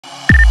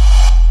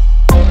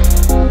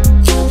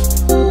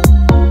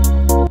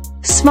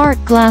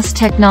Smart glass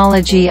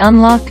technology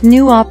unlock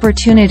new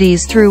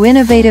opportunities through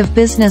innovative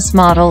business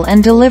model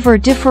and deliver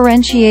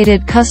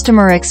differentiated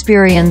customer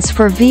experience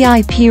for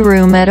VIP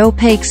room at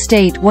opaque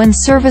state when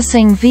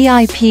servicing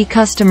VIP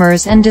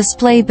customers and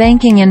display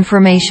banking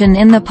information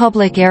in the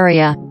public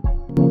area.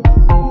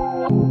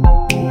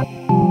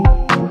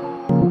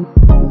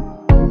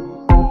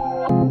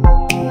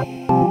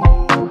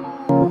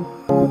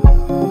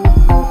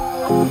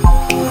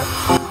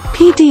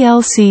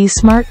 PDLC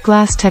smart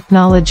glass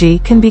technology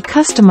can be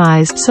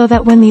customized so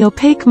that when the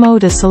opaque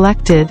mode is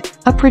selected,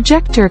 a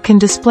projector can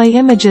display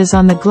images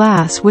on the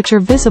glass which are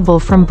visible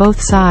from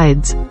both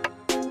sides.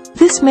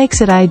 This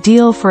makes it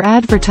ideal for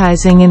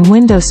advertising in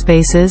window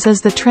spaces,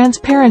 as the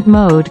transparent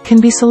mode can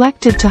be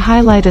selected to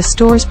highlight a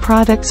store's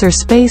products or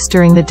space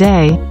during the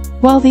day,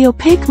 while the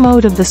opaque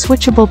mode of the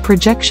switchable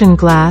projection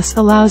glass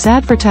allows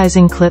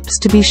advertising clips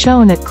to be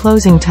shown at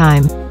closing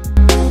time.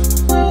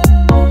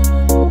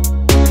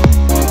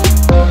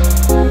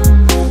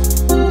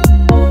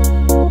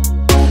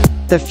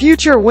 The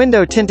future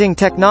window tinting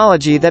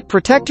technology that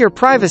protect your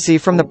privacy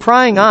from the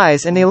prying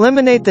eyes and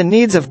eliminate the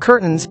needs of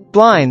curtains,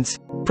 blinds,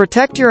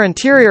 protect your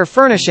interior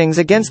furnishings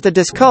against the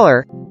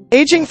discolor,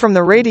 aging from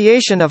the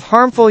radiation of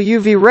harmful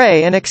UV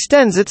ray, and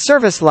extends its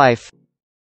service life.